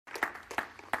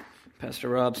Pastor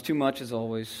Rob's too much as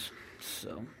always.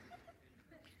 So,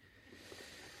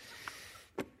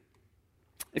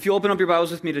 if you open up your Bibles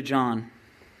with me to John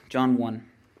 1.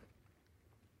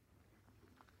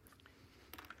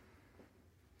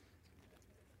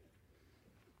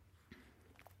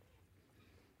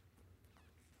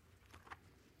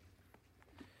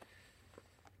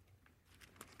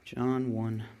 John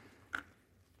 1.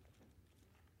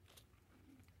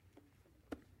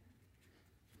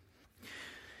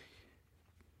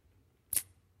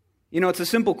 You know, it's a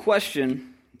simple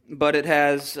question, but it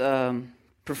has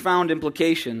profound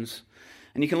implications.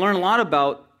 And you can learn a lot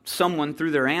about someone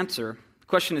through their answer. The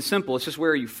question is simple. It's just,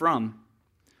 where are you from?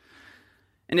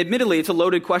 And admittedly, it's a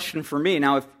loaded question for me.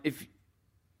 Now, if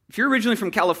you're originally from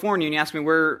California and you ask me,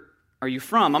 where are you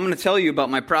from? I'm going to tell you about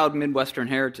my proud Midwestern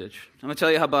heritage. I'm going to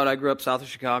tell you how about I grew up south of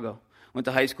Chicago. Went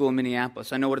to high school in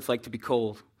Minneapolis. I know what it's like to be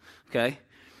cold. Okay?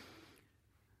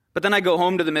 But then I go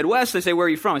home to the Midwest. They say, where are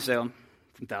you from? I say, I'm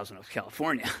from Thousand Oaks,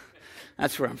 California.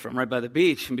 That's where I'm from, right by the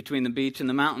beach, in between the beach and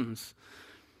the mountains.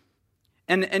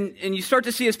 And you start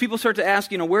to see, as people start to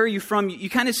ask, where are you from? You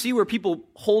kind of see where people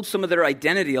hold some of their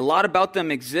identity. A lot about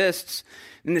them exists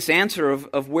in this answer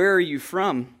of where are you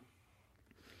from?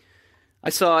 I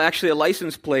saw actually a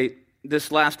license plate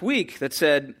this last week that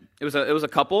said, it was a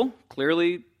couple,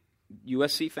 clearly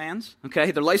USC fans,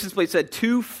 okay? Their license plate said,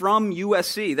 to from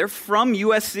USC. They're from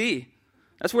USC.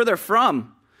 That's where they're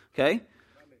from, okay?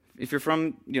 If you're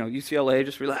from, UCLA,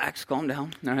 just relax, calm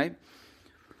down, all right?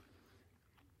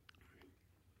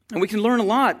 And we can learn a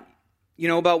lot,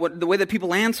 about the way that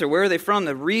people answer. Where are they from?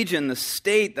 The region, the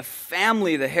state, the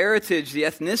family, the heritage, the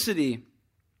ethnicity.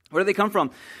 Where do they come from?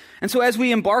 And so as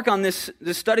we embark on this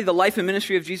study, the life and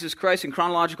ministry of Jesus Christ in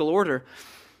chronological order,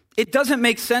 it doesn't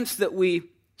make sense that we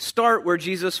start where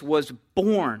Jesus was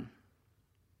born.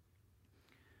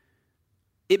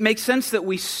 It makes sense that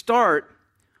we start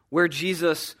where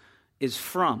Jesus is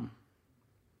from.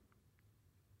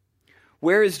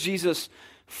 Where is Jesus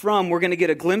from? We're going to get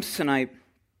a glimpse tonight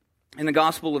in the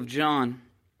Gospel of John.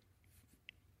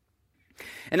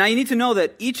 And now you need to know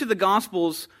that each of the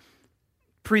Gospels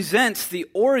presents the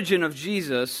origin of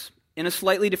Jesus in a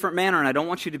slightly different manner, and I don't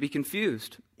want you to be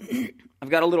confused. I've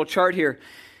got a little chart here.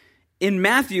 In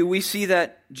Matthew, we see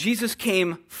that Jesus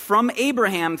came from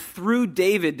Abraham through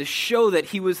David to show that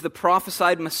he was the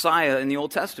prophesied Messiah in the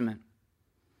Old Testament.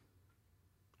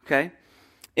 Okay?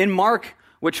 In Mark,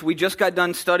 which we just got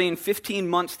done studying 15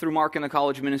 months through Mark in the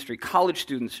college ministry, college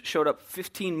students showed up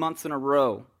 15 months in a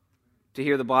row to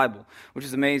hear the Bible, which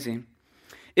is amazing.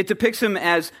 It depicts him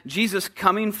as Jesus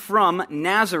coming from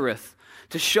Nazareth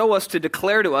to show us, to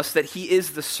declare to us that he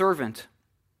is the servant.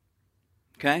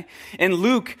 Okay? In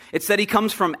Luke, it's that he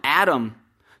comes from Adam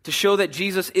to show that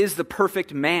Jesus is the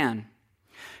perfect man.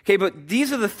 Okay, but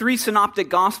these are the three synoptic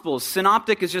gospels.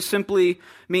 Synoptic is just simply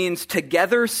means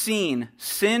together seen.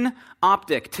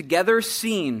 Synoptic, together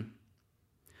seen.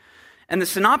 And the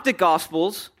synoptic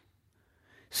gospels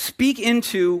speak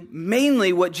into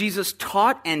mainly what Jesus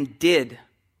taught and did.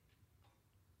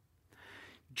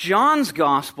 John's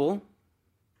gospel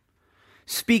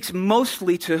speaks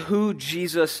mostly to who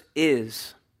Jesus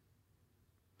is.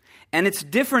 And it's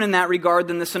different in that regard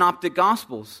than the synoptic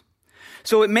gospels.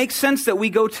 So it makes sense that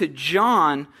we go to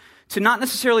John to not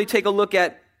necessarily take a look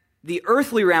at the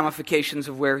earthly ramifications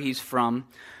of where he's from,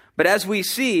 but as we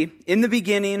see, in the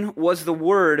beginning was the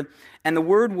Word, and the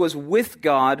Word was with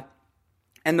God,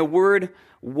 and the Word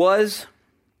was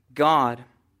God.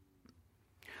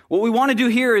 What we want to do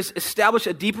here is establish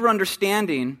a deeper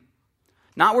understanding,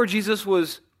 not where Jesus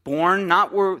was born,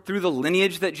 not through the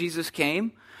lineage that Jesus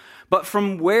came, but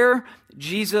from where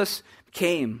Jesus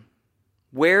came.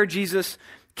 Where Jesus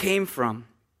came from.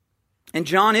 And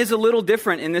John is a little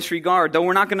different in this regard, though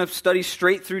we're not going to study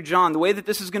straight through John. The way that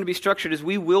this is going to be structured is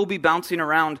we will be bouncing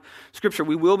around Scripture.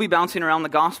 We will be bouncing around the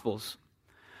Gospels.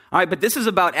 All right, but this is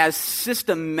about as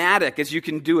systematic as you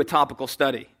can do a topical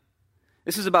study.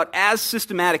 This is about as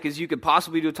systematic as you could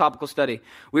possibly do a topical study.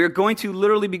 We are going to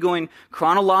literally be going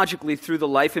chronologically through the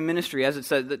life and ministry, as it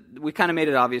says. We kind of made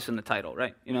it obvious in the title,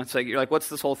 right? It's like, you're like, what's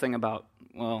this whole thing about?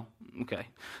 Well, okay.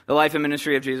 The life and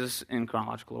ministry of Jesus in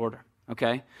chronological order,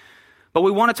 okay? But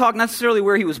we want to talk not necessarily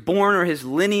where he was born or his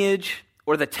lineage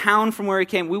or the town from where he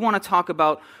came. We want to talk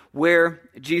about where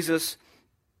Jesus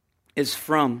is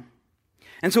from.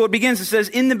 And so it begins, it says,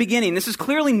 in the beginning. This is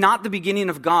clearly not the beginning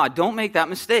of God. Don't make that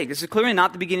mistake. This is clearly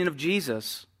not the beginning of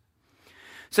Jesus.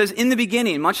 It says, in the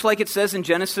beginning, much like it says in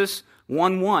Genesis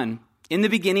 1:1. In the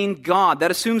beginning, God.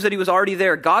 That assumes that he was already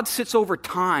there. God sits over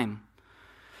time.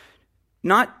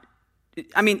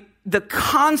 The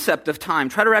concept of time,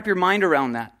 try to wrap your mind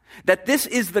around that. That this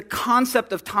is the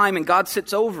concept of time and God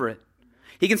sits over it.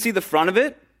 He can see the front of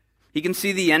it. He can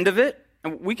see the end of it.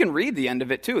 And we can read the end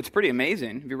of it too. It's pretty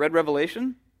amazing. Have you read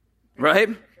Revelation? Right?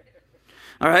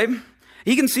 All right.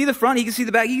 He can see the front. He can see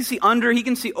the back. He can see under. He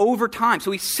can see over time.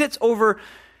 So he sits over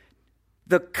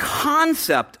the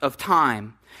concept of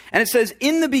time. And it says,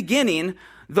 in the beginning,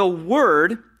 the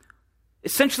Word,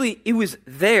 essentially, it was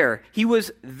there. He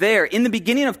was there. In the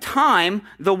beginning of time,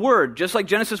 the Word, just like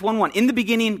Genesis 1:1. In the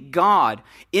beginning, God.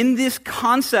 In this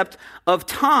concept of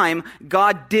time,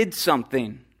 God did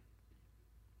something.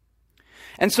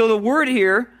 And so the word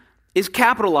here is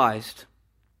capitalized.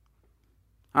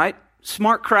 All right?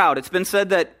 Smart crowd. It's been said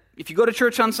that if you go to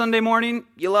church on Sunday morning,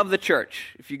 you love the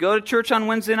church. If you go to church on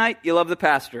Wednesday night, you love the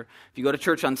pastor. If you go to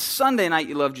church on Sunday night,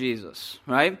 you love Jesus.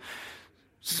 Right?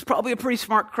 This is probably a pretty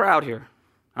smart crowd here.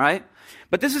 All right?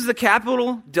 But this is the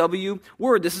capital W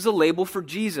word. This is a label for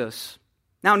Jesus.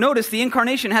 Now notice the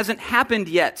incarnation hasn't happened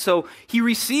yet. So he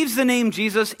receives the name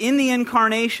Jesus in the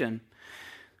incarnation.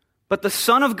 But the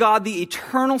Son of God, the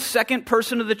eternal second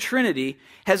person of the Trinity,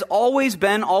 has always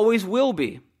been, always will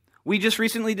be. We just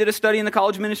recently did a study in the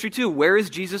college ministry too. Where is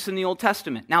Jesus in the Old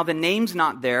Testament? Now the name's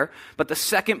not there, but the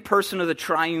second person of the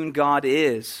triune God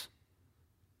is.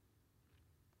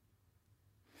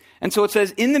 And so it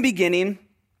says, in the beginning,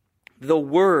 the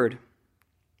Word.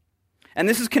 And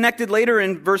this is connected later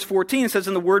in verse 14. It says,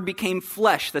 and the Word became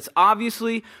flesh. That's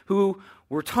obviously who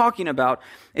we're talking about.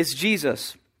 It's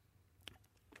Jesus.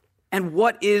 And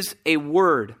what is a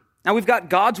word? Now we've got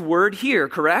God's Word here,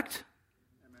 correct?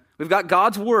 Amen. We've got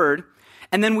God's Word,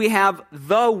 and then we have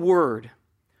the Word.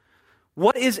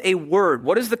 What is a word?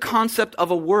 What is the concept of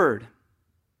a word?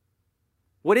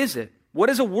 What is it? What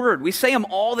is a word? We say them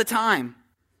all the time.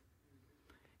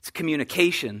 It's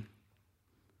communication.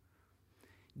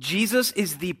 Jesus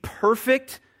is the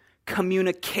perfect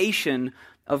communication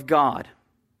of God.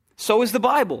 So is the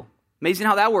Bible. Amazing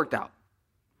how that worked out.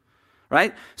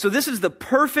 Right? So this is the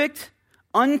perfect,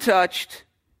 untouched,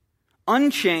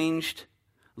 unchanged,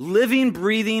 living,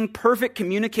 breathing, perfect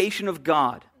communication of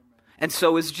God. And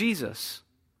so is Jesus.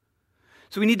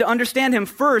 So we need to understand him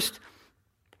first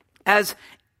as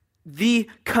the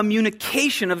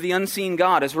communication of the unseen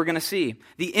God, as we're going to see.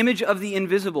 The image of the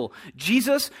invisible.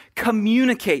 Jesus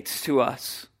communicates to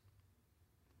us.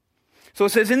 So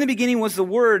it says, in the beginning was the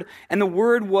Word, and the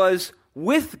Word was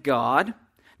with God.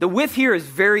 The with here is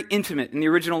very intimate in the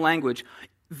original language.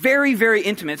 Very, very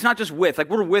intimate. It's not just with, like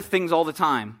we're with things all the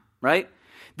time, right?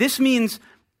 This means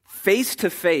face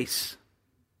to face.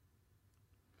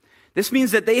 This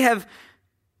means that they have,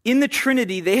 in the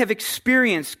Trinity, they have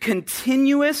experienced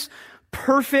continuous,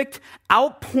 perfect,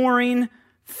 outpouring,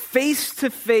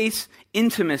 face-to-face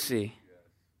intimacy.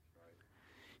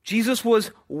 Jesus was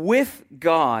with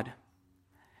God.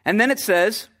 And then it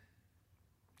says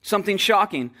something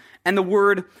shocking. And the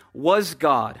Word was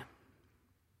God.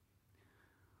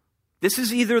 This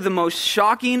is either the most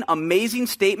shocking, amazing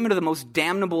statement or the most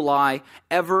damnable lie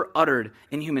ever uttered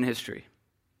in human history.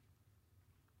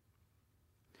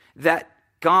 That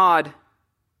God,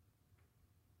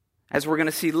 as we're going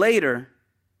to see later,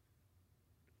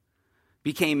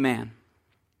 became man.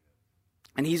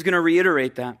 And he's going to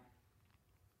reiterate that.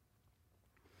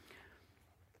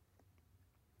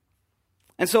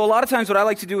 And so a lot of times what I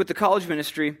like to do with the college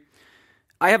ministry,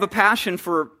 I have a passion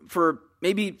for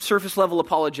maybe surface level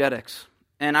apologetics.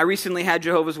 And I recently had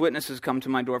Jehovah's Witnesses come to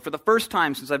my door for the first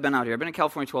time since I've been out here. I've been in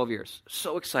California 12 years.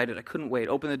 So excited. I couldn't wait.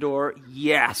 Open the door.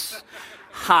 Yes.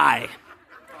 Hi.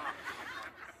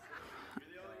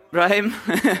 Right?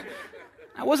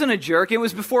 I wasn't a jerk. It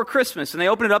was before Christmas. And they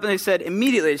opened it up and they said,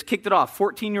 immediately, they just kicked it off.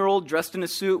 14-year-old dressed in a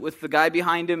suit with the guy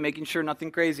behind him, making sure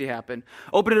nothing crazy happened.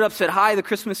 Opened it up, said, hi, the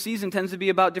Christmas season tends to be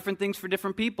about different things for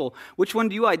different people. Which one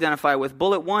do you identify with?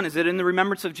 Bullet one, is it in the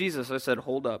remembrance of Jesus? I said,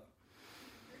 hold up.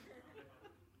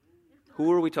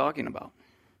 Who are we talking about?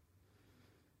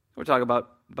 We're talking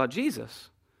about Jesus.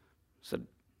 I said,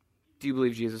 do you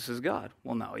believe Jesus is God?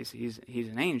 Well, no, he's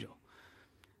an angel.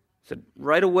 I said,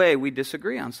 right away, we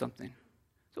disagree on something.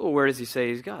 So, well, where does he say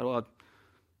he's God? Well,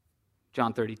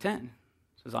 John 30:10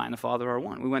 says, I and the Father are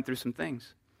one. We went through some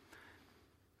things.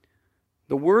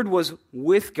 The Word was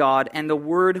with God, and the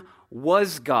Word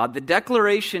was God. The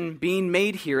declaration being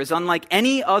made here is unlike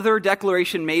any other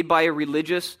declaration made by a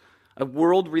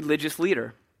world religious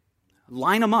leader.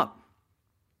 Line them up.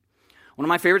 One of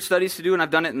my favorite studies to do, and I've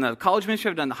done it in the college ministry,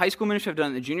 I've done it in the high school ministry, I've done it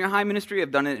in the junior high ministry,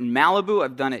 I've done it in Malibu,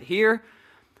 I've done it here,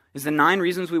 is the 9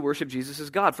 reasons we worship Jesus as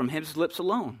God from his lips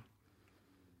alone.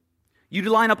 You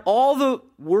line up all the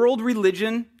world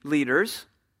religion leaders,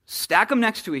 stack them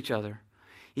next to each other.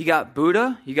 You got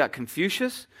Buddha, you got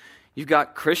Confucius, You've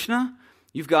got Krishna.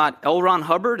 You've got L. Ron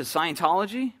Hubbard of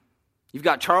Scientology. You've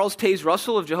got Charles Taze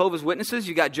Russell of Jehovah's Witnesses.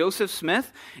 You've got Joseph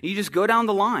Smith. And you just go down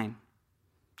the line.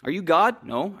 Are you God?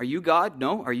 No. Are you God?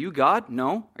 No. Are you God?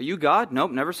 No. Are you God? Nope,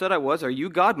 never said I was. Are you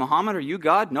God? Muhammad, are you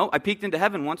God? No. I peeked into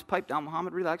heaven once. Pipe down,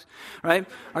 Muhammad, relax. Right?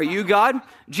 Are you God?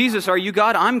 Jesus, are you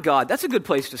God? I'm God. That's a good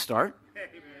place to start.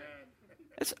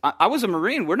 I was a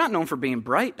Marine. We're not known for being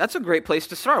bright. That's a great place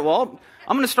to start. Well,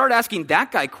 I'm going to start asking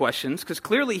that guy questions because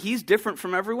clearly he's different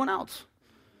from everyone else.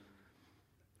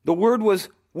 The Word was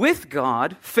with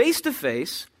God, face to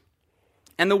face,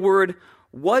 and the Word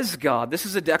was God. This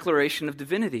is a declaration of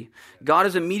divinity. God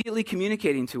is immediately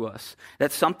communicating to us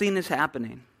that something is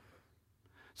happening.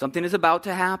 Something is about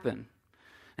to happen.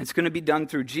 And it's going to be done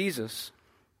through Jesus.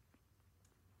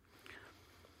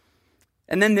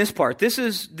 And then this part. This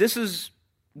is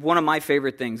one of my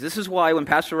favorite things. This is why when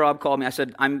Pastor Rob called me, I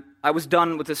said, I was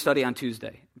done with this study on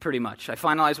Tuesday, pretty much. I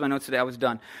finalized my notes today, I was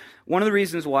done. One of the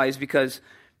reasons why is because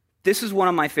this is one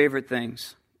of my favorite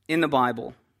things in the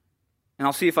Bible. And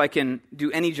I'll see if I can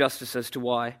do any justice as to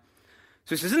why.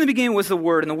 So it says, in the beginning was the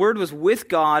Word, and the Word was with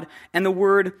God, and the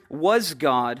Word was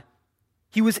God.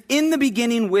 He was in the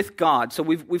beginning with God. So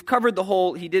we've covered the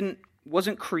whole,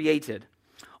 wasn't created.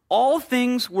 All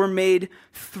things were made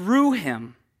through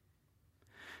him.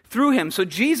 Through him. So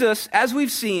Jesus, as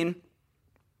we've seen,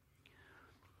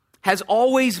 has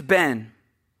always been.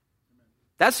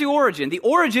 That's the origin. The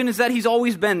origin is that he's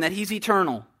always been, that he's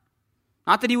eternal.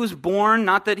 Not that he was born,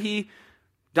 not that he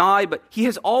died, but he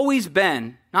has always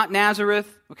been. Not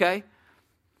Nazareth, okay?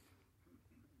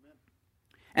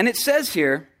 And it says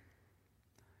here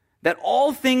that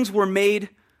all things were made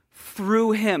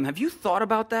through him. Have you thought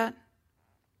about that?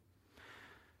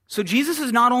 So Jesus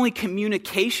is not only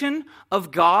communication of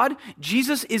God,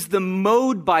 Jesus is the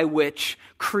mode by which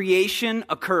creation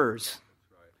occurs.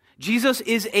 Jesus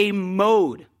is a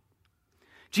mode.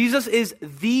 Jesus is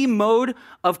the mode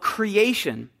of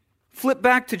creation. Flip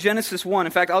back to Genesis 1.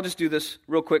 In fact, I'll just do this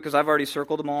real quick because I've already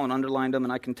circled them all and underlined them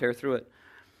and I can tear through it.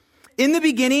 In the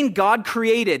beginning, God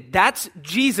created. That's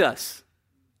Jesus.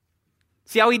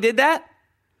 See how he did that?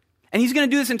 And he's going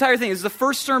to do this entire thing. This is the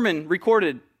first sermon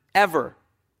recorded ever.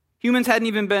 Humans hadn't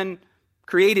even been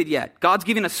created yet. God's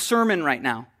giving a sermon right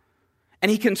now. And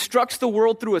he constructs the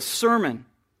world through a sermon.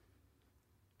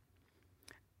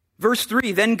 Verse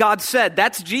 3, then God said,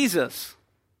 that's Jesus.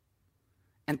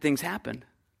 And things happened.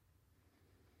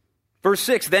 Verse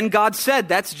 6, then God said,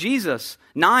 that's Jesus.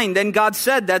 9, then God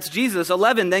said, that's Jesus.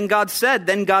 11, then God said,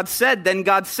 then God said, then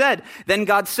God said, then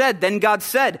God said, then God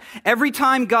said. Every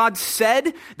time God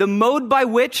said, the mode by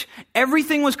which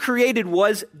everything was created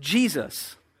was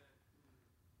Jesus.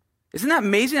 Isn't that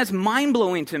amazing? That's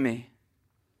mind-blowing to me.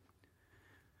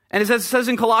 And it says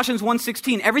in Colossians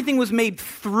 1:16, everything was made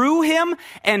through him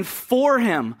and for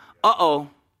him. Uh-oh.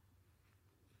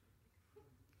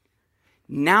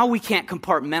 Now we can't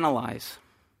compartmentalize.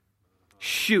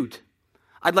 Shoot.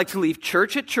 I'd like to leave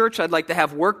church at church. I'd like to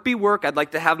have work be work. I'd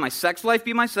like to have my sex life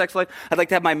be my sex life. I'd like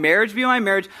to have my marriage be my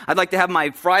marriage. I'd like to have my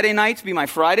Friday nights be my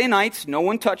Friday nights. No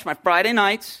one touch my Friday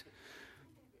nights.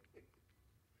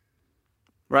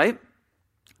 Right?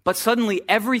 But suddenly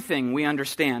everything we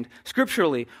understand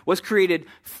scripturally was created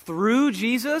through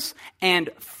Jesus and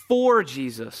for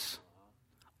Jesus.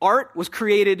 Art was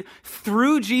created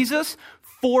through Jesus,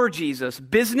 for Jesus.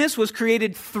 Business was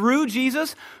created through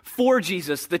Jesus, for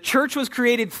Jesus. The church was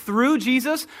created through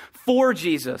Jesus, for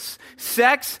Jesus.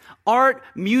 Sex, art,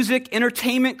 music,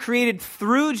 entertainment created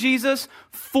through Jesus,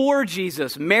 for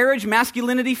Jesus. Marriage,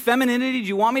 masculinity, femininity, do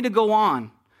you want me to go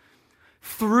on?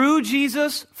 Through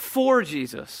Jesus, for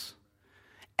Jesus.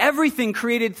 Everything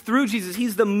created through Jesus.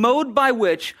 He's the mode by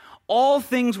which all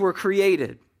things were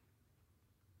created.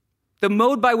 The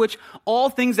mode by which all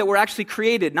things that were actually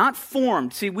created, not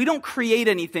formed. See, we don't create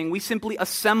anything. We simply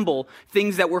assemble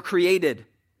things that were created.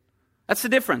 That's the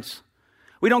difference.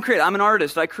 We don't create. I'm an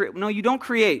artist. I create. No, you don't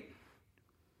create.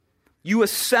 You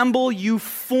assemble, you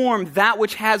form that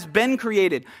which has been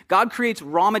created. God creates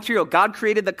raw material. God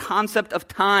created the concept of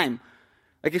time.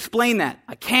 Like, explain that.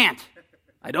 I can't.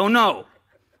 I don't know. I'm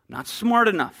not smart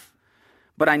enough.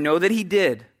 But I know that he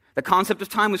did. The concept of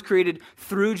time was created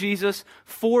through Jesus,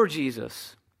 for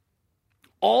Jesus.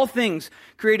 All things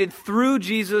created through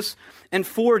Jesus and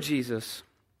for Jesus.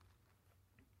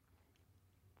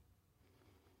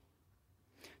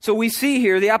 So we see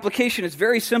here the application is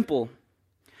very simple.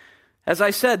 As I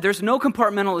said, there's no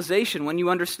compartmentalization when you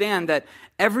understand that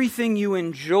everything you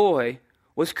enjoy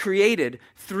was created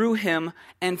through him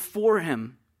and for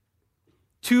him.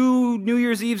 2 New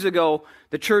Year's Eves ago,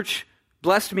 the church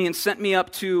blessed me and sent me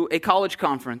up to a college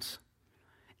conference.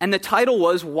 And the title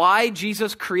was Why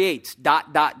Jesus Creates ...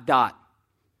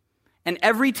 And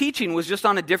every teaching was just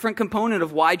on a different component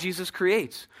of why Jesus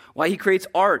creates. Why he creates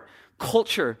art,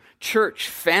 culture, church,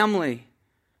 family,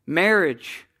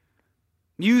 marriage,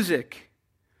 music,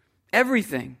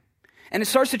 everything. And it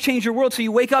starts to change your world. So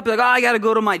you wake up like, I got to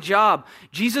go to my job.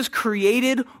 Jesus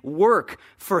created work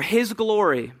for his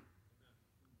glory.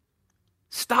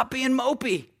 Stop being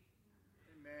mopey.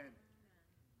 Amen.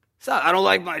 Stop, I don't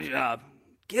like my job.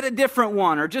 Get a different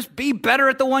one, or just be better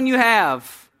at the one you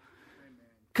have.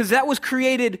 Because that was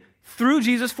created through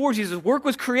Jesus, for Jesus. Work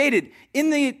was created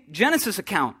in the Genesis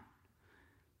account.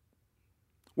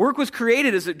 Work was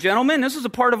created as a gentleman. This was a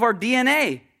part of our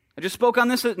DNA. I just spoke on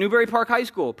this at Newberry Park High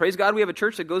School. Praise God, we have a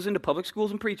church that goes into public schools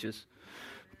and preaches.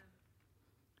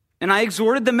 And I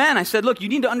exhorted the men. I said, look, you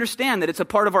need to understand that it's a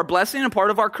part of our blessing and a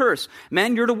part of our curse.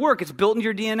 Men, you're to work. It's built into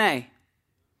your DNA.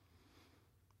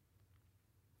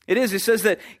 It is. It says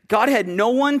that God had no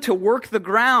one to work the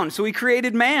ground, so he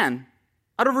created man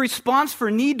out of response for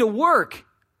need to work.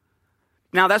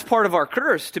 Now, that's part of our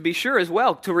curse, to be sure, as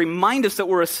well, to remind us that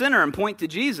we're a sinner and point to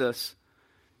Jesus.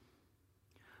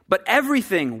 But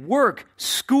everything, work,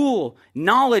 school,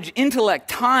 knowledge, intellect,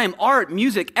 time, art,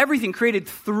 music, everything created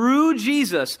through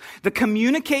Jesus, the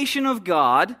communication of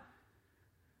God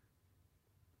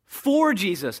for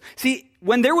Jesus. See,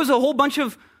 when there was a whole bunch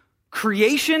of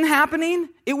creation happening,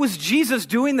 it was Jesus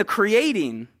doing the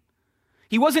creating.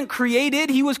 He wasn't created,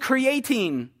 he was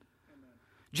creating.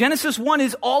 Genesis 1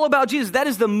 is all about Jesus. That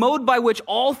is the mode by which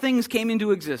all things came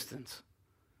into existence.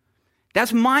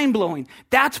 That's mind-blowing.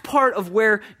 That's part of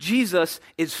where Jesus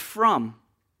is from.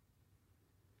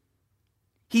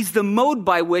 He's the mode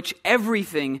by which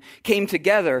everything came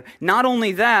together. Not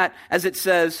only that, as it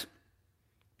says,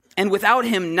 and without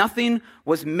him nothing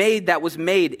was made that was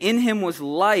made. In him was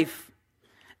life,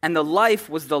 and the life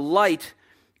was the light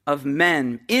of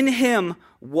men. In him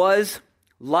was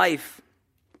life.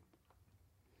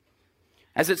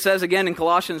 As it says again in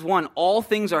Colossians 1, all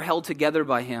things are held together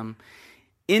by him.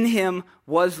 In him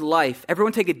was life.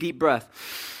 Everyone take a deep breath.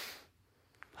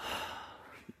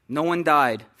 No one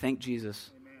died, thank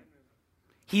Jesus. Amen.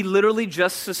 He literally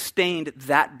just sustained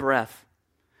that breath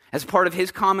as part of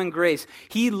his common grace.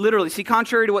 He literally, see,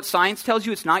 contrary to what science tells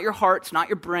you, it's not your heart, it's not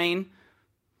your brain,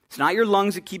 it's not your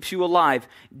lungs that keeps you alive.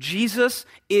 Jesus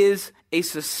is a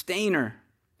sustainer.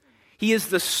 He is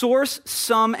the source,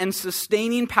 sum, and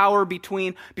sustaining power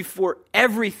before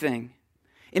everything,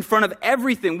 in front of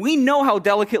everything. We know how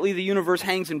delicately the universe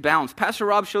hangs and bounds. Pastor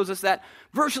Rob shows us that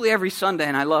virtually every Sunday,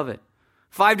 and I love it.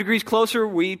 5 degrees closer,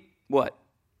 we what?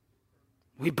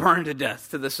 We burn to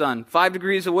death to the sun. 5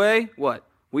 degrees away, what?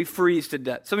 We freeze to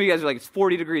death. Some of you guys are like, it's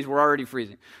 40 degrees, we're already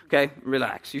freezing. Okay,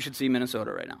 relax. You should see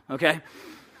Minnesota right now, okay?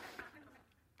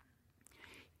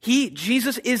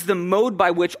 Jesus is the mode by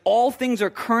which all things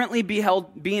are currently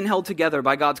being held together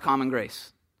by God's common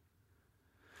grace.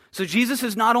 So Jesus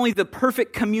is not only the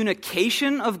perfect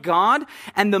communication of God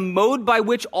and the mode by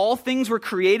which all things were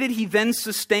created, he then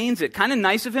sustains it. Kind of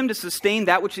nice of him to sustain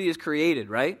that which he has created,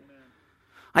 right?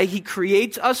 He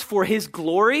creates us for his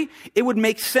glory. It would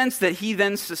make sense that he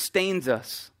then sustains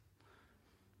us.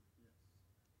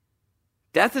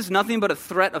 Death is nothing but a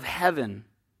threat of heaven.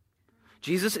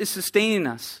 Jesus is sustaining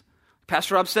us.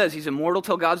 Pastor Rob says he's immortal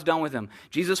till God's done with him.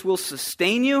 Jesus will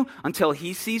sustain you until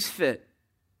he sees fit.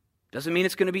 Doesn't mean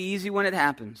it's going to be easy when it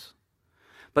happens.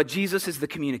 But Jesus is the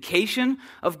communication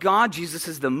of God. Jesus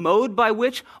is the mode by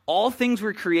which all things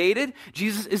were created.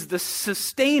 Jesus is the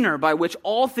sustainer by which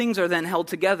all things are then held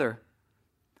together.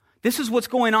 This is what's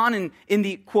going on in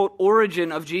the, quote,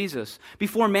 origin of Jesus.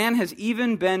 Before man has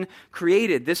even been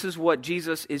created, this is what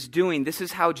Jesus is doing. This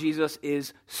is how Jesus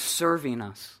is serving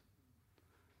us.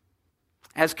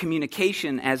 As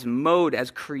communication, as mode,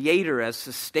 as creator, as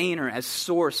sustainer, as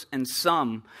source and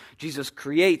sum. Jesus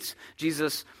creates,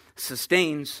 Jesus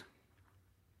sustains.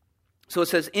 So it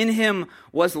says, in him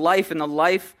was life, and the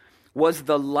life was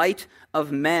the light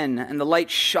of men. And the light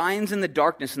shines in the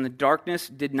darkness, and the darkness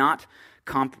did not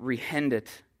comprehend it.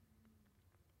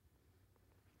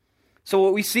 So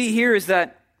what we see here is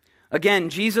that, again,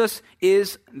 Jesus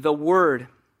is the Word,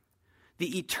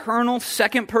 the eternal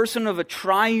second person of a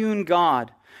triune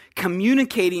God,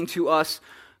 communicating to us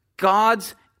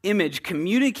God's image,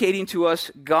 communicating to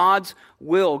us God's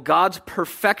will, God's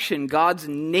perfection, God's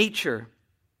nature.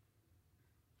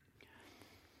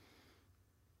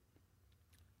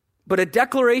 But a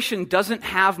declaration doesn't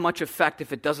have much effect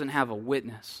if it doesn't have a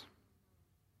witness.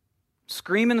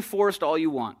 Scream in the forest all you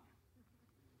want.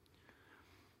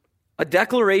 A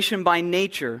declaration by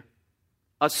nature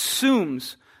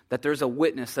assumes that there's a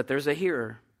witness, that there's a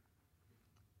hearer.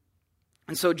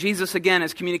 And so Jesus, again,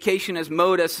 as communication, as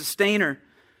mode, as sustainer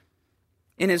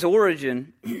in his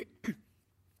origin. It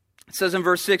says in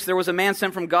verse 6, there was a man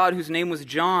sent from God whose name was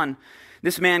John.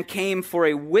 This man came for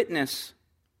a witness,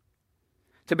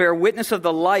 to bear witness of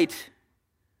the light,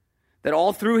 that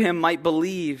all through him might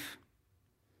believe.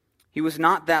 He was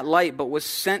not that light, but was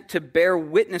sent to bear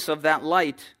witness of that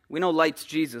light. We know light's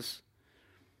Jesus.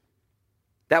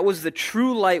 That was the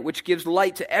true light which gives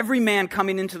light to every man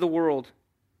coming into the world.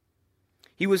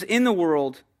 He was in the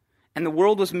world, and the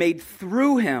world was made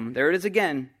through him. There it is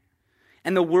again.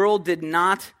 And the world did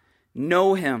not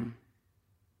know him.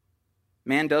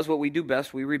 Man does what we do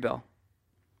best, we rebel.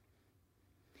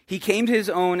 He came to his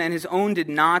own, and his own did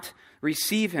not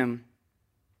receive him.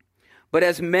 But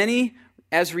as many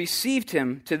as received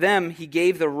him, to them he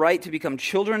gave the right to become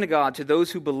children of God, to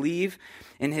those who believe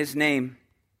in his name.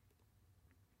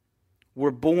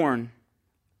 Were born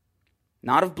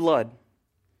not of blood,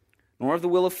 nor of the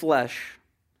will of flesh,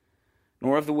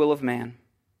 nor of the will of man,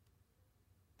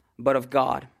 but of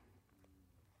God.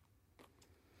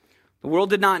 The world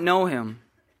did not know him.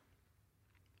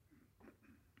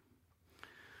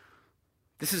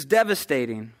 This is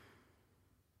devastating.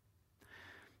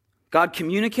 God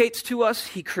communicates to us,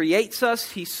 he creates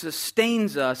us, he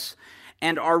sustains us,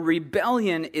 and our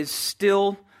rebellion is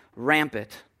still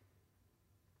rampant.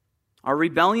 Our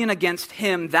rebellion against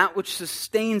him, that which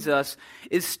sustains us,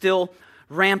 is still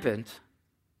rampant.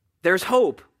 There's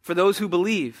hope for those who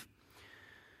believe.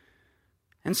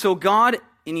 And so God,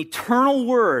 in eternal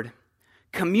word,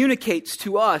 communicates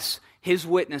to us his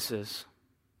witnesses.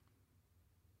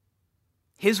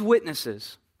 His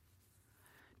witnesses.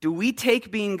 Do we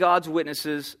take being God's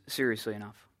witnesses seriously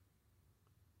enough?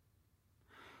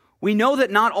 We know that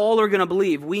not all are going to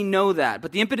believe. We know that.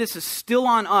 But the impetus is still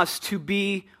on us to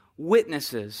be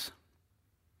witnesses.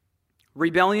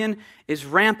 Rebellion is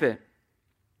rampant.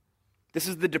 This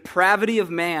is the depravity of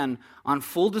man on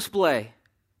full display.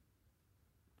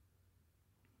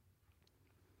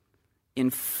 In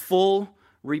full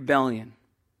rebellion.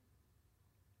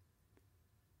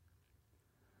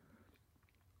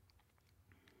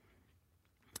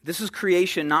 This is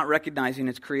creation not recognizing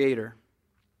its creator.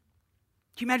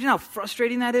 Can you imagine how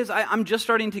frustrating that is? I'm just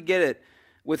starting to get it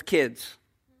with kids.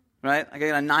 Right? I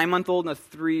got a 9-month-old and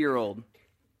a 3-year-old.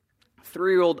 A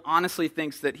 3-year-old honestly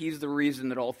thinks that he's the reason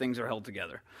that all things are held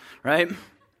together. Right?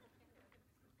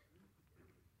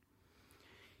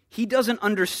 He doesn't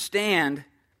understand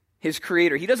his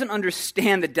creator. He doesn't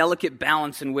understand the delicate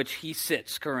balance in which he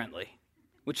sits currently,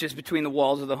 which is between the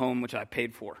walls of the home which I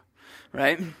paid for.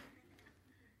 Right?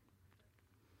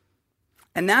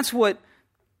 And that's what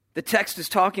the text is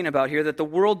talking about here, that the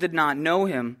world did not know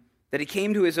him, that he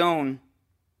came to his own,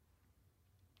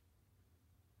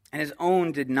 and his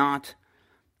own did not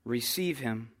receive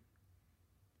him.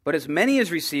 But as many as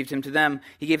received him, to them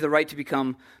he gave the right to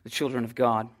become the children of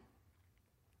God.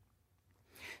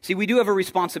 See, we do have a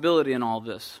responsibility in all of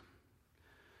this.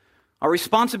 Our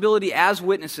responsibility as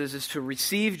witnesses is to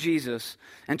receive Jesus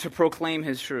and to proclaim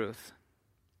his truth.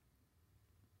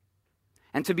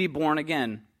 And to be born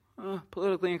again.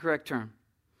 Politically incorrect term.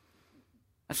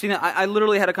 I've seen it. I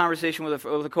literally had a conversation with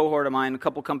a cohort of mine a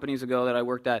couple companies ago that I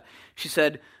worked at. She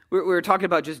said, we were talking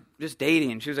about just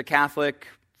dating. She was a Catholic,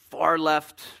 far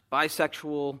left,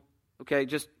 bisexual, okay,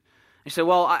 just, she said,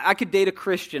 well, I could date a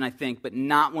Christian, I think, but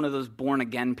not one of those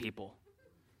born-again people.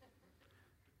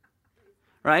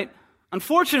 Right?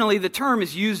 Unfortunately, the term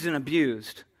is used and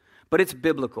abused, but it's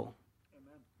biblical.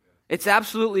 It's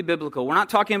absolutely biblical. We're not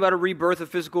talking about a rebirth, a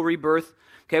physical rebirth.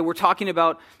 Okay, we're talking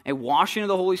about a washing of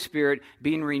the Holy Spirit,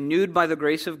 being renewed by the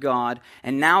grace of God,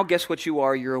 and now guess what you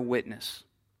are? You're a witness.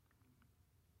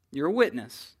 You're a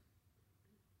witness.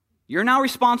 You're now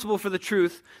responsible for the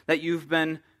truth that you've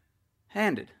been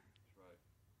handed.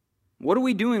 What are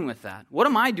we doing with that? What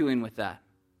am I doing with that?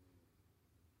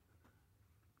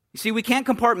 You see, we can't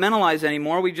compartmentalize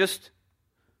anymore. We just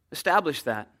established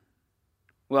that.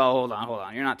 Well, hold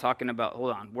on. You're not talking about,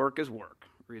 hold on, work is work.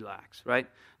 Relax, right?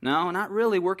 No, not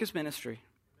really. Work is ministry.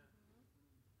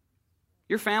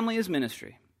 Your family is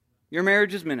ministry. Your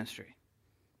marriage is ministry.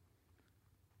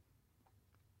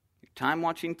 Your time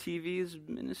watching TV is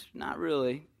ministry. Not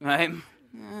really, right?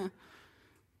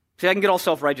 See, I can get all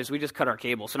self-righteous. We just cut our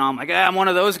cable. So now I'm like, I'm one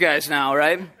of those guys now,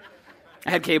 right?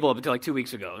 I had cable up until like 2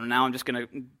 weeks ago. And now I'm just going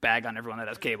to bag on everyone that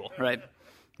has cable, right?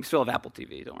 We still have Apple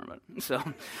TV. Don't worry about it.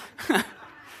 So...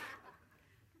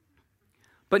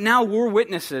 But now we're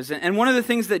witnesses. And one of the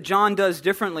things that John does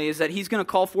differently is that he's going to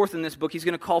call forth in this book, he's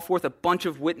going to call forth a bunch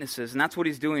of witnesses. And that's what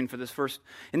he's doing for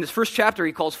in this first chapter,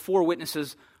 he calls 4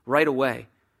 witnesses right away.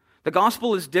 The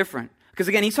gospel is different. Because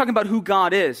again, he's talking about who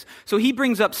God is. So he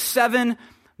brings up 7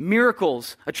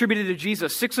 miracles attributed to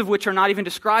Jesus, 6 of which are not even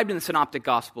described in the Synoptic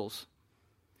Gospels.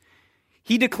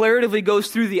 He declaratively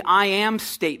goes through the I am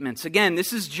statements. Again,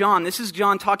 this is John. This is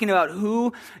John talking about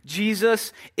who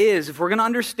Jesus is. If we're going to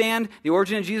understand the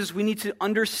origin of Jesus, we need to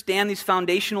understand these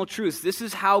foundational truths. This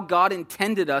is how God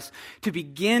intended us to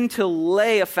begin to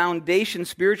lay a foundation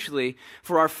spiritually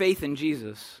for our faith in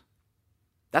Jesus.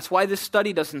 That's why this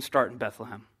study doesn't start in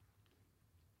Bethlehem.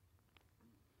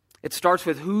 It starts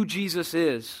with who Jesus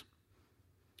is.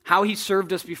 How he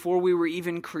served us before we were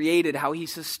even created, how he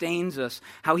sustains us,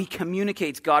 how he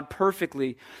communicates God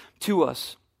perfectly to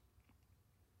us.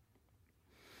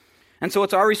 And so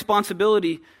it's our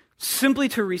responsibility simply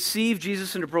to receive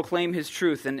Jesus and to proclaim his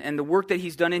truth and the work that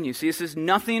he's done in you. See, this is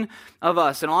nothing of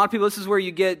us. And a lot of people, this is where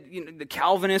you get, the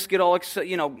Calvinists get all,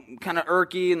 kind of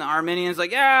irky, and the Arminians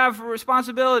like, yeah, for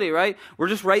responsibility, right? We're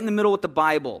just right in the middle with the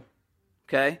Bible,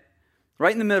 okay?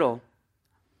 Right in the middle.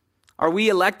 Are we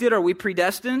elected? Are we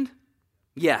predestined?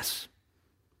 Yes.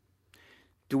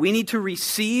 Do we need to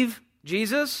receive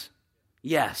Jesus?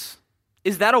 Yes.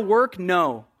 Is that a work?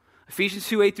 No. Ephesians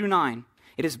 2, 8 through 9.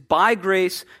 It is by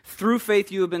grace, through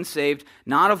faith you have been saved,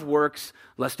 not of works,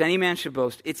 lest any man should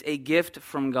boast. It's a gift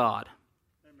from God.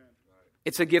 Amen.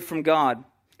 It's a gift from God.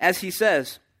 As he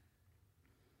says,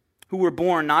 who were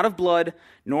born not of blood,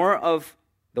 nor of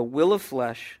the will of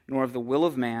flesh, nor of the will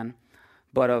of man,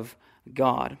 but of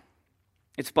God.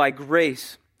 It's by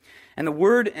grace. And the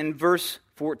Word in verse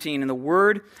 14, and the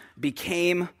Word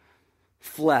became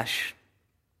flesh.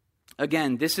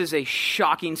 Again, this is a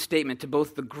shocking statement to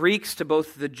both the Greeks, to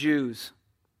both the Jews.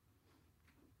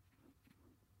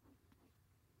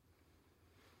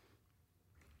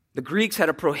 The Greeks had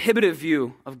a prohibitive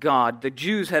view of God. The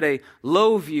Jews had a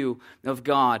low view of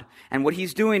God. And what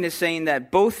he's doing is saying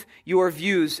that both your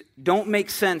views don't make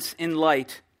sense in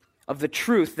light of the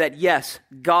truth that, yes,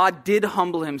 God did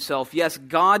humble himself. Yes,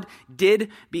 God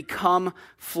did become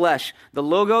flesh. The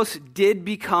Logos did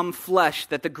become flesh,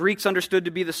 that the Greeks understood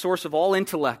to be the source of all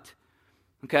intellect,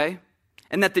 okay?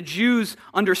 And that the Jews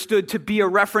understood to be a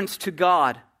reference to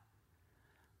God.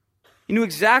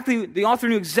 The author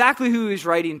knew exactly who he was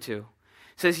writing to.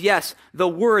 Says, yes, the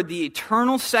Word, the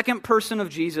eternal second person of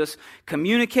Jesus,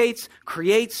 communicates,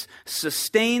 creates,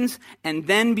 sustains, and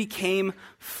then became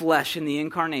flesh in the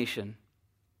incarnation.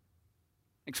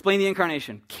 Explain the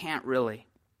incarnation. Can't really.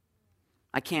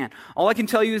 I can't. All I can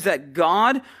tell you is that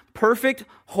God, perfect,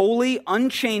 holy,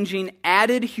 unchanging,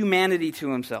 added humanity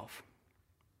to himself.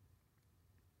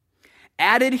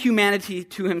 Added humanity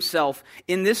to himself.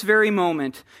 In this very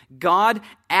moment, God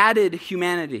added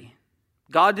humanity.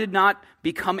 God did not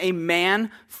become a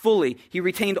man fully. He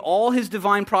retained all his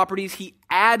divine properties. He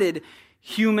added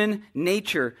human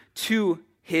nature to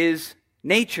his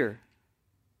nature.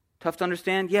 Tough to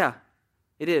understand? Yeah,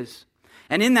 it is.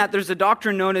 And in that, there's a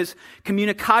doctrine known as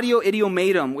communicatio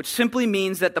idiomatum, which simply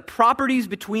means that the properties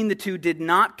between the two did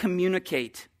not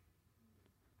communicate.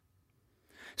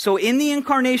 So in the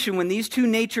incarnation, when these two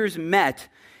natures met,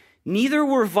 neither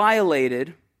were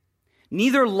violated,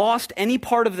 neither lost any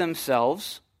part of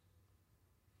themselves.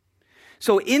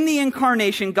 So in the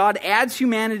incarnation, God adds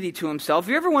humanity to himself.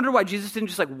 Have you ever wondered why Jesus didn't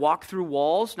just walk through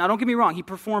walls? Now don't get me wrong, he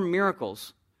performed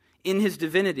miracles in his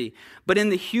divinity. But in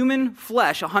the human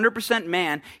flesh, 100%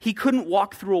 man, he couldn't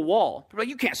walk through a wall.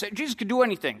 You can't say Jesus could do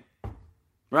anything,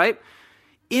 right?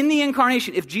 In the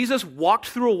incarnation, if Jesus walked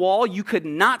through a wall, you could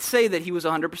not say that he was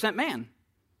 100% man.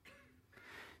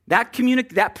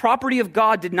 That property of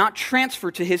God did not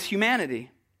transfer to his humanity.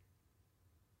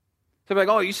 So they're like,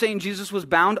 oh, are you saying Jesus was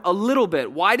bound? A little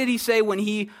bit. Why did he say when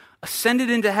he ascended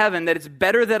into heaven that it's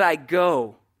better that I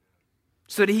go?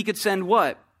 So that he could send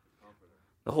what?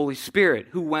 The Holy Spirit,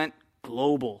 who went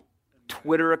global.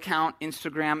 Twitter account,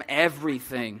 Instagram,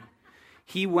 everything.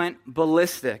 He went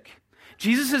ballistic.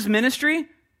 Jesus' ministry,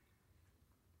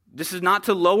 this is not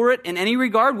to lower it in any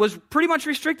regard, was pretty much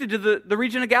restricted to the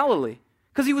region of Galilee.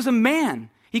 Because he was a man.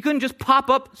 He couldn't just pop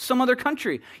up some other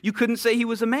country. You couldn't say he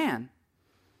was a man.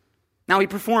 Now, he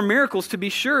performed miracles, to be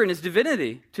sure, in his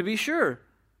divinity, to be sure.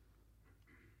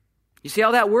 You see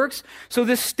how that works? So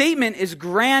this statement is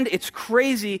grand, it's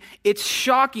crazy, it's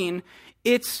shocking,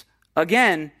 it's,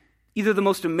 again, either the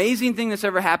most amazing thing that's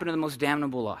ever happened or the most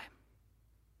damnable lie.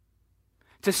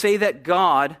 To say that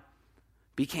God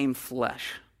became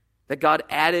flesh, that God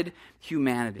added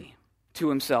humanity to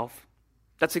himself.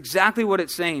 That's exactly what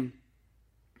it's saying.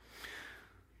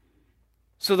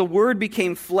 So the Word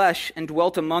became flesh and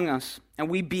dwelt among us, and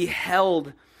we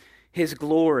beheld his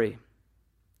glory.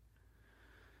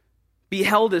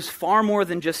 Beheld is far more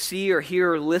than just see or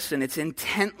hear or listen. It's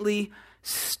intently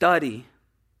study.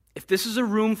 If this is a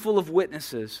room full of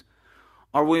witnesses,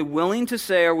 are we willing to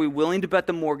say, are we willing to bet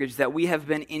the mortgage that we have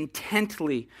been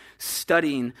intently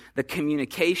studying the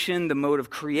communication, the mode of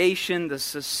creation, the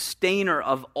sustainer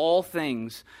of all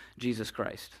things, Jesus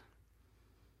Christ?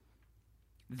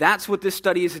 That's what this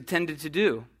study is intended to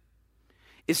do,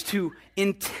 is to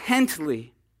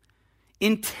intently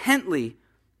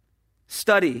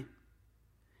study.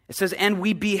 It says, and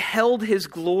we beheld his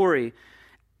glory,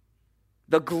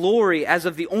 the glory as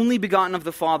of the only begotten of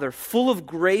the Father, full of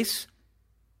grace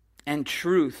and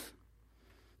truth.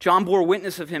 John bore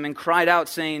witness of him and cried out,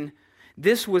 saying,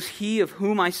 this was he of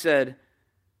whom I said,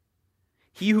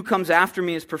 he who comes after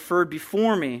me is preferred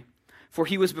before me, for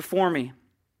he was before me.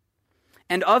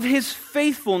 And of his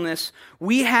faithfulness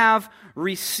we have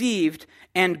received,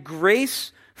 and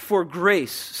grace for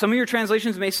grace. Some of your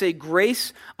translations may say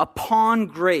grace upon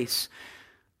grace.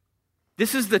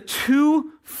 This is the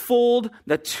two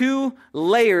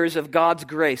layers of God's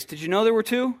grace. Did you know there were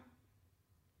two?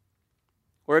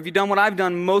 Or have you done what I've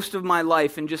done most of my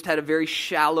life and just had a very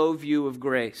shallow view of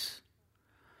grace?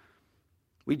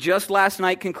 We just last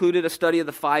night concluded a study of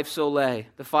the five solae,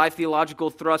 the five theological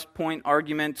thrust point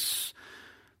arguments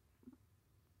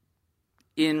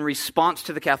in response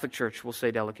to the Catholic Church, we'll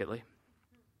say delicately.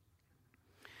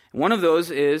 One of those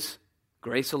is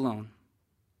grace alone.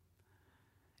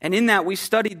 And in that we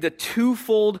studied the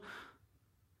twofold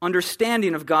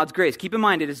understanding of God's grace. Keep in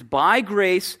mind, it is by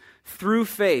grace through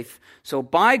faith. So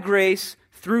by grace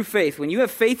through faith. When you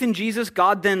have faith in Jesus,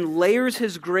 God then layers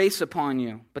his grace upon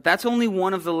you. But that's only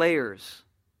one of the layers.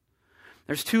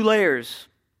 There's two layers.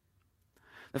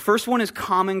 The first one is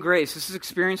common grace. This is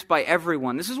experienced by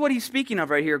everyone. This is what he's speaking of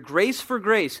right here. Grace for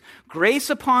grace. Grace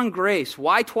upon grace.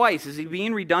 Why twice? Is he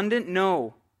being redundant?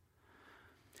 No.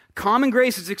 Common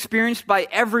grace is experienced by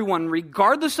everyone,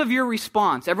 regardless of your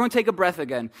response. Everyone take a breath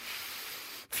again.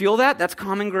 Feel that? That's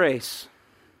common grace.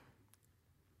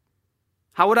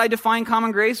 How would I define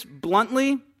common grace?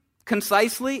 Bluntly,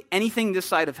 concisely, anything this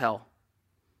side of hell.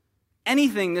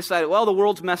 Anything this side of, well, the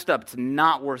world's messed up. It's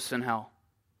not worse than hell.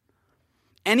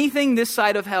 Anything this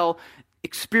side of hell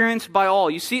experienced by all.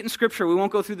 You see it in Scripture. We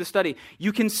won't go through the study.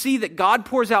 You can see that God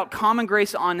pours out common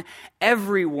grace on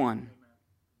everyone.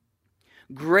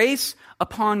 Grace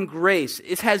upon grace.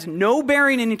 It has no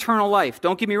bearing in eternal life.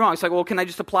 Don't get me wrong. It's like, well, can I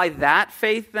just apply that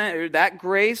faith then, or that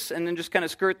grace and then just kind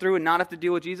of skirt through and not have to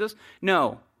deal with Jesus?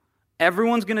 No.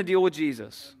 Everyone's going to deal with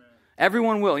Jesus. Amen.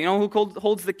 Everyone will. You know who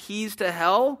holds the keys to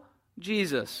hell?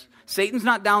 Jesus. Satan's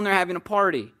not down there having a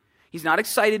party. He's not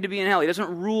excited to be in hell. He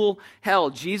doesn't rule hell.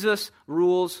 Jesus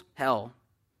rules hell.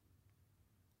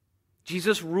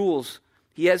 Jesus rules.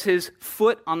 He has his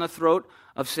foot on the throat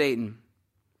of Satan.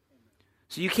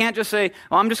 So you can't just say,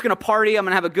 well, I'm just going to party. I'm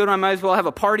going to have a good one. I might as well have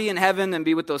a party in heaven than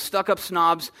be with those stuck-up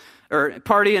snobs, or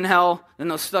party in hell than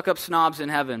those stuck-up snobs in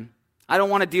heaven. I don't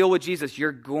want to deal with Jesus.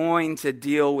 You're going to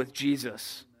deal with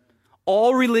Jesus.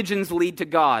 All religions lead to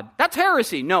God. That's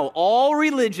heresy. No, all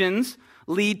religions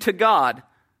lead to God.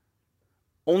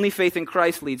 Only faith in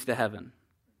Christ leads to heaven.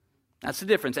 That's the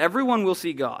difference. Everyone will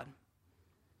see God.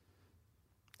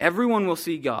 Everyone will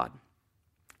see God.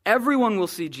 Everyone will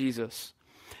see Jesus.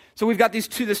 So we've got this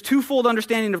twofold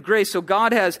understanding of grace. So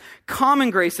God has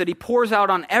common grace that he pours out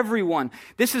on everyone.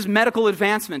 This is medical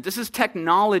advancement. This is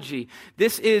technology.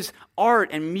 This is art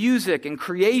and music and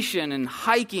creation and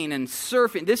hiking and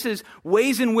surfing. This is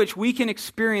ways in which we can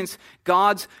experience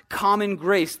God's common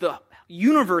grace. The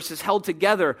universe is held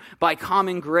together by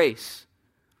common grace.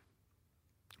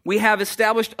 We have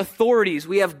established authorities.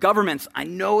 We have governments. I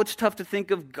know it's tough to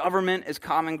think of government as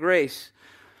common grace,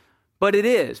 but it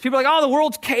is. People are like, oh, the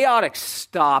world's chaotic.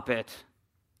 Stop it.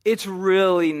 It's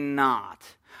really not.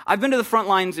 I've been to the front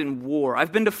lines in war.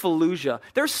 I've been to Fallujah.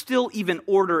 There's still even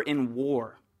order in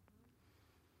war.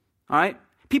 All right?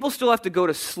 People still have to go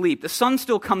to sleep. The sun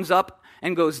still comes up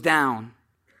and goes down.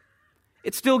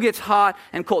 It still gets hot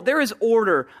and cold. There is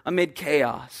order amid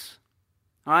chaos.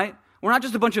 All right? We're not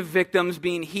just a bunch of victims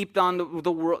being heaped on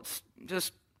the world.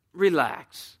 Just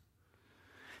relax.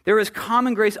 There is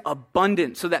common grace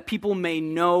abundant so that people may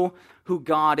know who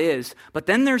God is. But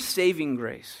then there's saving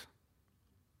grace.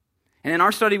 And in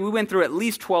our study, we went through at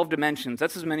least 12 dimensions.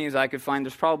 That's as many as I could find.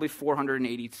 There's probably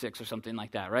 486 or something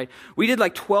like that, right? We did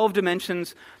like 12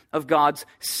 dimensions of God's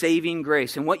saving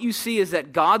grace. And what you see is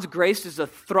that God's grace is a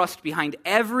thrust behind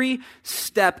every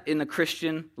step in the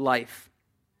Christian life.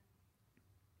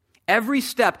 Every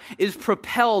step is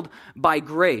propelled by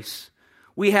grace.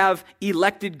 We have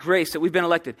elected grace, that we've been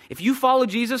elected. If you follow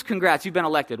Jesus, congrats, you've been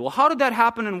elected. Well, how did that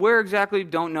happen and where exactly?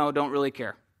 Don't know, don't really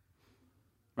care.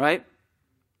 Right?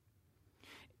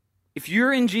 If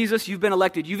you're in Jesus, you've been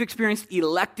elected. You've experienced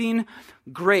electing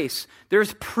grace.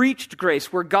 There's preached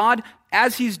grace, where God,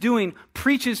 as he's doing,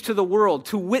 preaches to the world,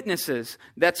 to witnesses.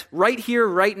 That's right here,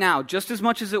 right now, just as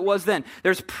much as it was then.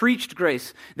 There's preached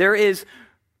grace. There is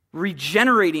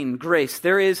regenerating grace.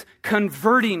 There is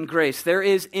converting grace. There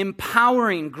is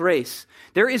empowering grace.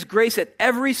 There is grace at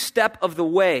every step of the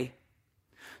way.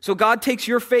 So God takes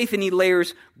your faith and he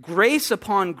layers grace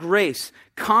upon grace,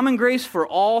 common grace for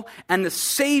all, and the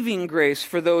saving grace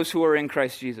for those who are in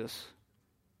Christ Jesus.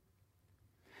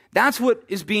 That's what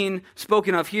is being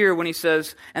spoken of here when he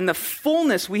says, and the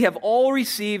fullness we have all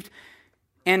received,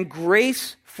 and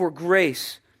grace for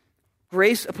grace,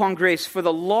 grace upon grace. For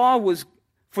the law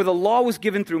was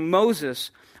given through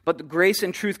Moses, but the grace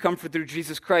and truth come through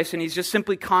Jesus Christ. And he's just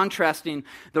simply contrasting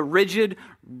the rigid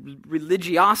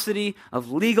religiosity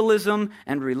of legalism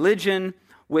and religion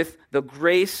with the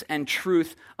grace and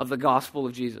truth of the gospel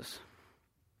of Jesus.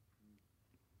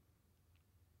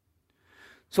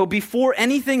 So before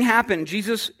anything happened,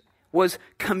 Jesus was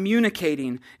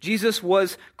communicating. Jesus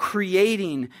was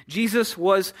creating. Jesus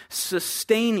was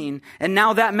sustaining. And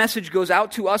now that message goes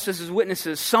out to us as his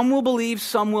witnesses. Some will believe,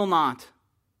 some will not.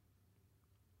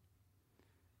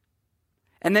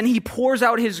 And then he pours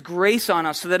out his grace on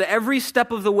us so that every step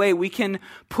of the way we can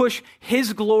push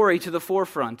his glory to the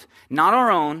forefront. Not our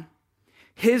own,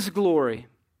 his glory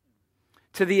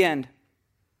to the end.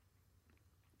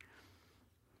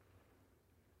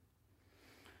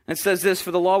 It says this,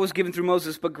 for the law was given through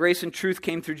Moses, but grace and truth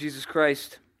came through Jesus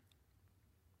Christ.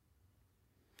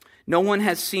 No one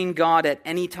has seen God at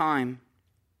any time.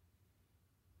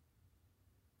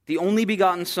 The only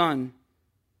begotten Son,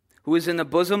 who is in the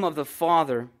bosom of the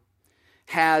Father,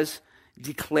 has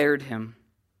declared him.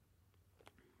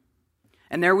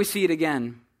 And there we see it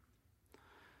again.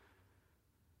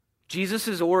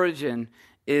 Jesus' origin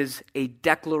is a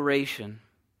declaration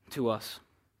to us.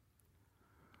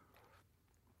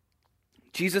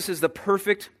 Jesus is the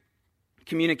perfect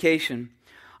communication.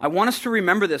 I want us to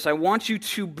remember this. I want you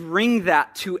to bring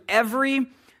that to every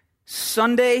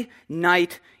Sunday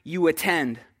night you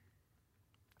attend.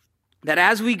 That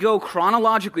as we go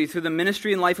chronologically through the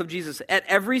ministry and life of Jesus, at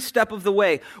every step of the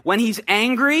way, when he's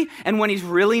angry and when he's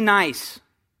really nice,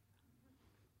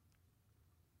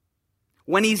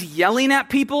 when he's yelling at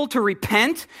people to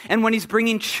repent and when he's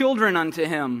bringing children unto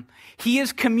him, he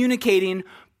is communicating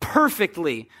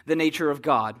perfectly the nature of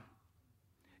God.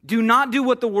 Do not do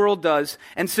what the world does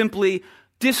and simply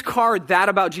discard that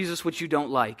about Jesus which you don't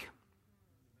like.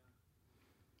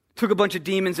 Took a bunch of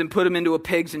demons and put them into a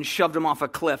pigs and shoved them off a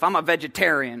cliff. I'm a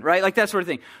vegetarian, right? Like that sort of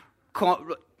thing.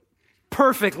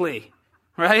 Perfectly,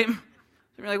 right?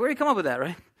 You're like, where do you come up with that,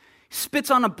 right?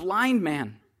 Spits on a blind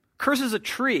man. Curses a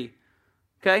tree.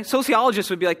 Okay?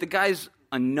 Sociologists would be like, the guy's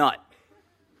a nut.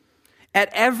 At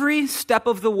every step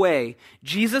of the way,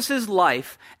 Jesus'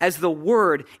 life as the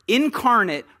Word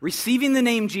incarnate, receiving the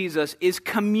name Jesus, is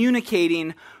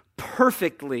communicating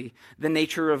perfectly the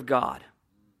nature of God.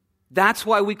 That's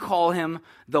why we call him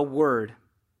the Word.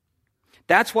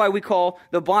 That's why we call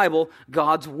the Bible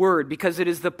God's Word, because it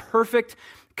is the perfect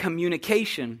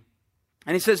communication.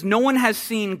 And he says, no one has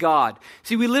seen God.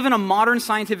 See, we live in a modern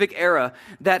scientific era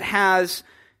that has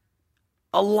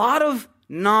a lot of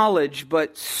knowledge,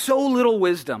 but so little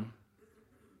wisdom.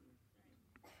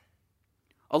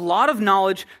 A lot of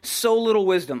knowledge, so little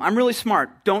wisdom. I'm really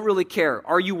smart, don't really care.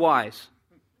 Are you wise?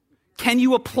 Can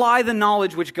you apply the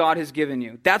knowledge which God has given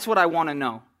you? That's what I want to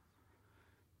know.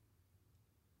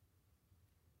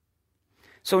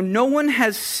 So no one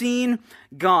has seen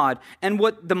God. And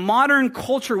what the modern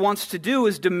culture wants to do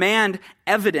is demand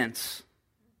evidence.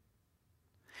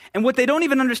 And what they don't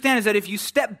even understand is that if you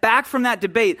step back from that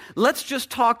debate, let's just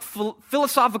talk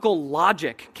philosophical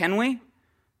logic, can we?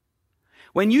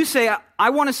 When you say,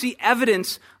 I want to see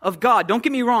evidence of God, don't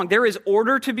get me wrong, there is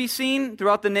order to be seen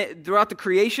throughout the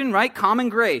creation, right? Common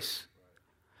grace.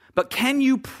 But can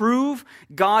you prove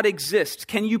God exists?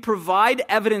 Can you provide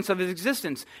evidence of his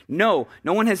existence? No.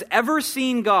 No one has ever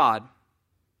seen God.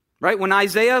 Right? When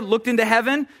Isaiah looked into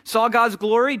heaven, saw God's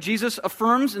glory, Jesus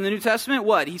affirms in the New Testament,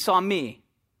 what? He saw me.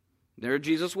 There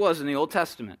Jesus was in the Old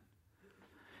Testament.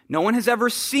 No one has ever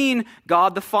seen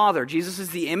God the Father. Jesus is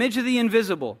the image of the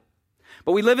invisible.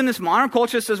 But we live in this modern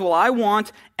culture that says, well, I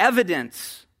want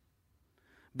evidence.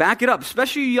 Back it up,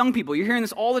 especially you young people. You're hearing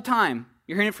this all the time.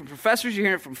 You're hearing it from professors, you're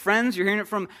hearing it from friends, you're hearing it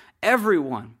from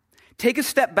everyone. Take a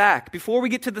step back. Before we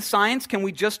get to the science, can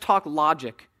we just talk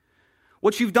logic?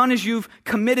 What you've done is you've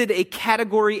committed a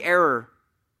category error.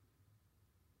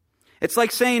 It's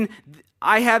like saying,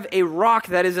 I have a rock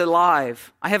that is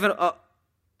alive. I have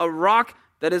a rock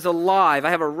that is alive. I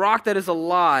have a rock that is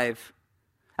alive.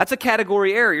 That's a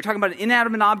category error. You're talking about an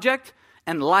inanimate object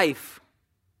and life.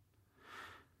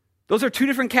 Those are two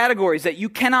different categories that you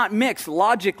cannot mix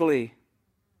logically.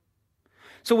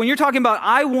 So when you're talking about,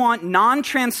 I want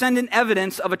non-transcendent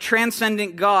evidence of a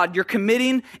transcendent God, you're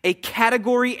committing a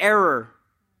category error.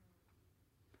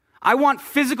 I want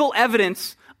physical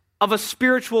evidence of a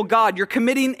spiritual God. You're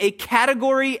committing a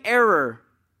category error.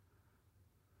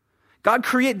 God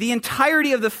created the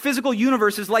entirety of the physical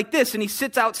universe is like this, and he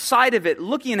sits outside of it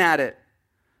looking at it.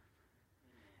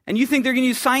 And you think they're going to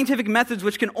use scientific methods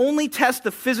which can only test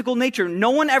the physical nature.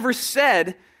 No one ever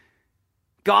said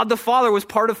God the Father was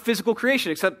part of physical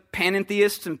creation, except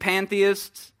panentheists and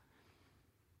pantheists.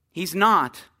 He's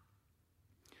not.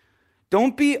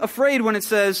 Don't be afraid when it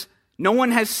says, no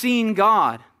one has seen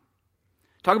God.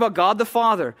 Talk about God the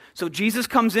Father. So Jesus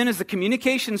comes in as the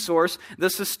communication source, the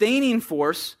sustaining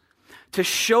force, to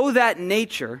show that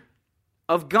nature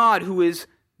of God who is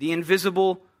the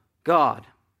invisible God.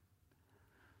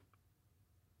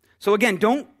 So again,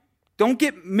 don't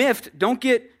get miffed, don't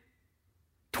get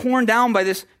torn down by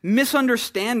this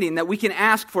misunderstanding that we can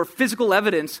ask for physical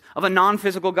evidence of a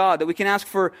non-physical God, that we can ask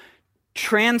for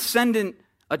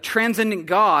a transcendent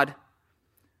God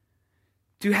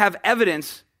to have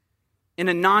evidence in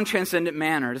a non-transcendent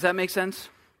manner. Does that make sense?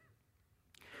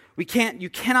 You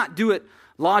cannot do it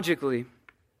logically.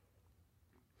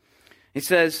 It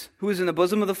says, who is in the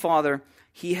bosom of the Father,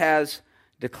 he has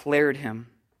declared him.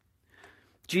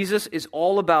 Jesus is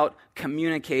all about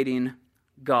communicating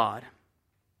God.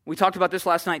 We talked about this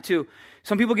last night too.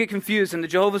 Some people get confused, and the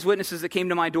Jehovah's Witnesses that came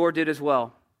to my door did as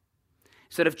well.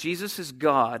 He said, if Jesus is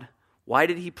God, why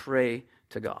did he pray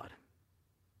to God?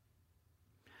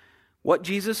 What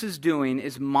Jesus is doing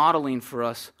is modeling for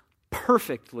us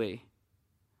perfectly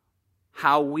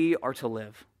how we are to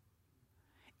live.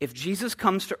 If Jesus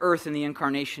comes to earth in the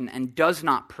incarnation and does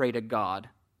not pray to God,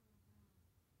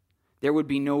 there would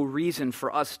be no reason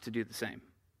for us to do the same.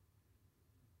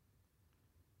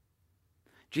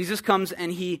 Jesus comes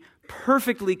and he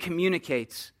perfectly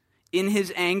communicates in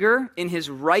his anger, in his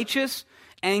righteous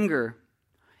anger,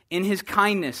 in his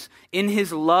kindness, in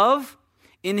his love,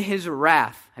 in his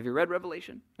wrath. Have you read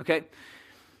Revelation? Okay.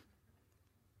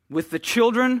 With the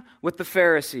children, with the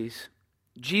Pharisees,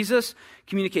 Jesus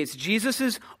communicates.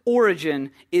 Jesus'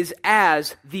 origin is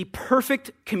as the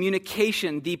perfect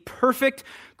communication, the perfect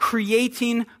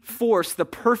creating force, the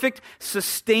perfect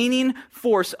sustaining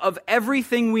force of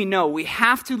everything we know. We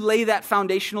have to lay that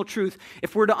foundational truth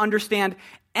if we're to understand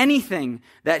anything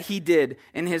that he did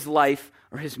in his life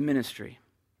or his ministry.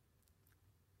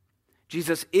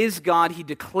 Jesus is God. He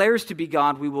declares to be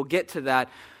God. We will get to that.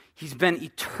 He's been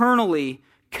eternally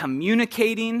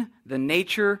communicating the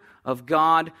nature of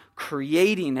God,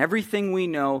 creating everything we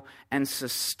know and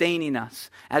sustaining us.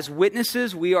 As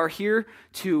witnesses, we are here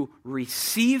to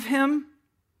receive him,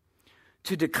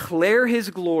 to declare his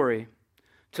glory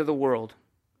to the world.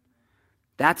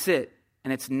 That's it.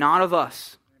 And it's not of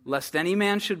us, lest any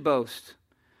man should boast,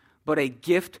 but a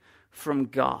gift from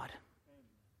God.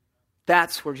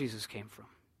 That's where Jesus came from.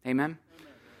 Amen?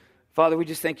 Father, we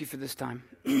just thank you for this time.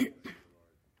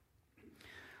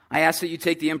 I ask that you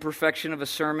take the imperfection of a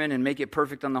sermon and make it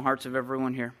perfect on the hearts of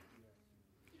everyone here.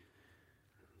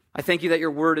 I thank you that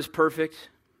your word is perfect,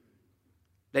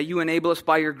 that you enable us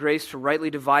by your grace to rightly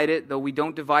divide it, though we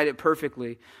don't divide it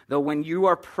perfectly, though when you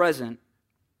are present,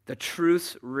 the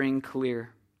truths ring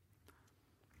clear.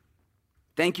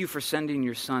 Thank you for sending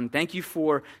your Son. Thank you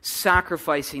for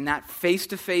sacrificing that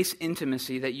face-to-face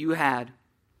intimacy that you had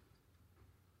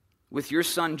with your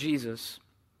Son, Jesus,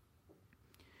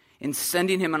 in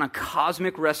sending him on a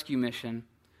cosmic rescue mission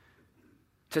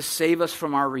to save us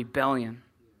from our rebellion.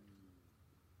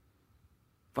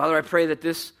 Father, I pray that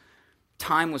this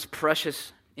time was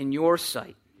precious in your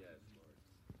sight,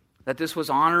 that this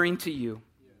was honoring to you.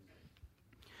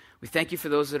 We thank you for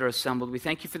those that are assembled. We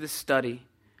thank you for this study.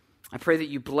 I pray that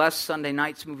you bless Sunday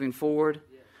nights moving forward.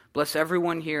 Bless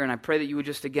everyone here, and I pray that you would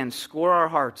just, again, score our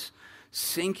hearts,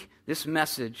 sink this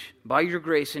message by your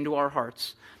grace into our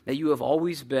hearts, that you have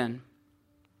always been.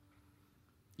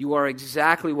 You are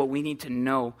exactly what we need to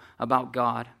know about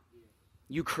God.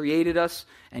 You created us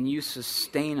and you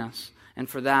sustain us. And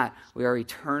for that, we are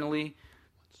eternally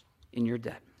in your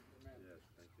debt.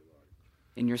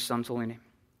 In your Son's holy name.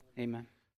 Amen.